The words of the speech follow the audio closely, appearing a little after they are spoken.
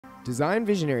Design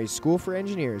Visionaries School for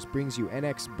Engineers brings you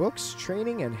NX books,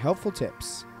 training, and helpful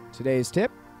tips. Today's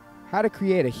tip, how to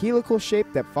create a helical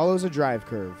shape that follows a drive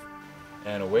curve.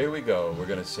 And away we go. We're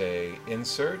going to say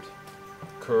insert,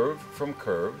 curve from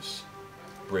curves,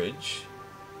 bridge,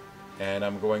 and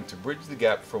I'm going to bridge the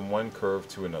gap from one curve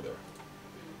to another.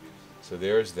 So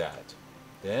there's that.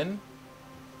 Then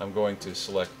I'm going to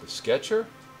select the sketcher,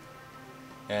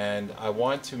 and I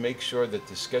want to make sure that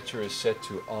the sketcher is set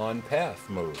to on path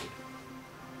mode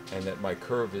and that my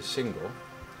curve is single,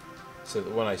 so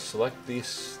that when I select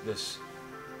this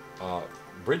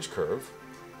bridge curve,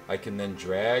 I can then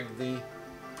drag the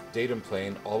datum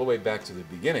plane all the way back to the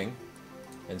beginning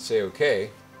and say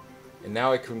OK, and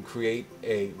now I can create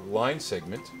a line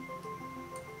segment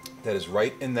that is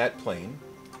right in that plane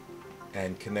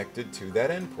and connected to that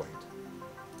endpoint.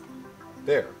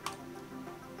 There.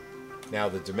 Now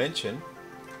the dimension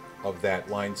of that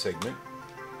line segment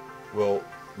will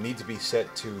need to be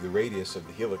set to the radius of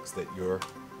the helix that you're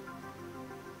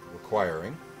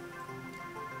requiring.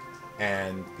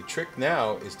 And the trick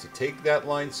now is to take that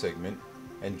line segment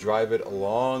and drive it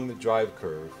along the drive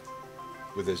curve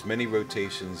with as many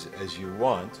rotations as you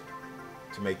want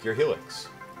to make your helix.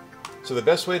 So the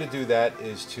best way to do that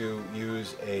is to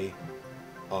use a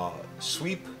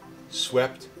swept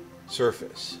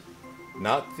surface.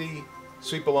 Not the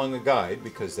sweep along the guide,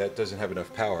 because that doesn't have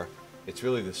enough power. It's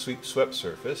really the swept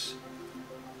surface.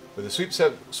 With a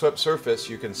swept surface,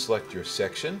 you can select your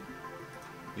section,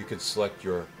 you can select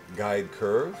your guide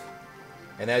curve,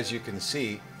 and as you can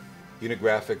see,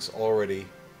 Unigraphics already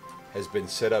has been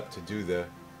set up to do the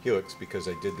helix because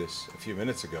I did this a few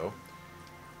minutes ago.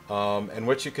 And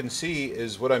what you can see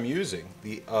is what I'm using.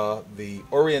 The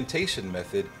orientation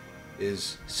method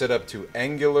is set up to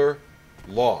angular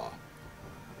law.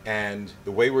 And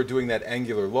the way we're doing that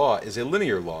angular law is a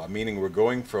linear law, meaning we're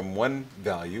going from one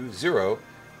value, 0,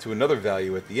 to another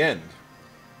value at the end.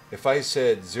 If I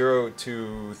said 0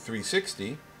 to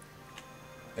 360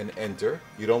 and enter,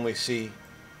 you'd only see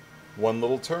one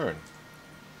little turn.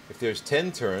 If there's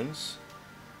 10 turns,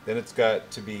 then it's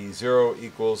got to be 0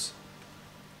 equals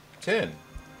 10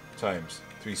 times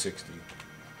 360.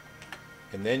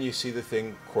 And then you see the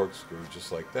thing corkscrew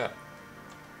just like that.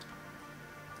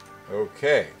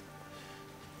 Okay,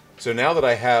 so now that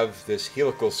I have this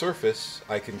helical surface,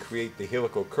 I can create the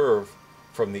helical curve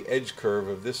from the edge curve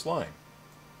of this line.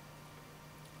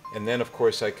 And then of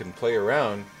course I can play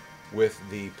around with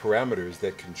the parameters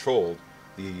that controlled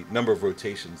the number of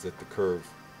rotations that the curve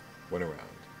went around.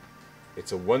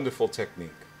 It's a wonderful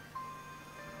technique.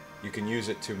 You can use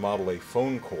it to model a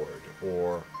phone cord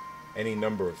or any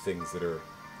number of things that are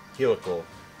helical,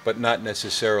 but not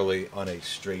necessarily on a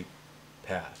straight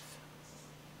path.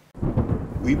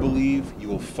 We believe you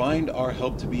will find our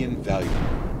help to be invaluable.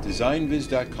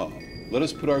 DesignViz.com. Let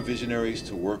us put our visionaries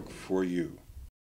to work for you.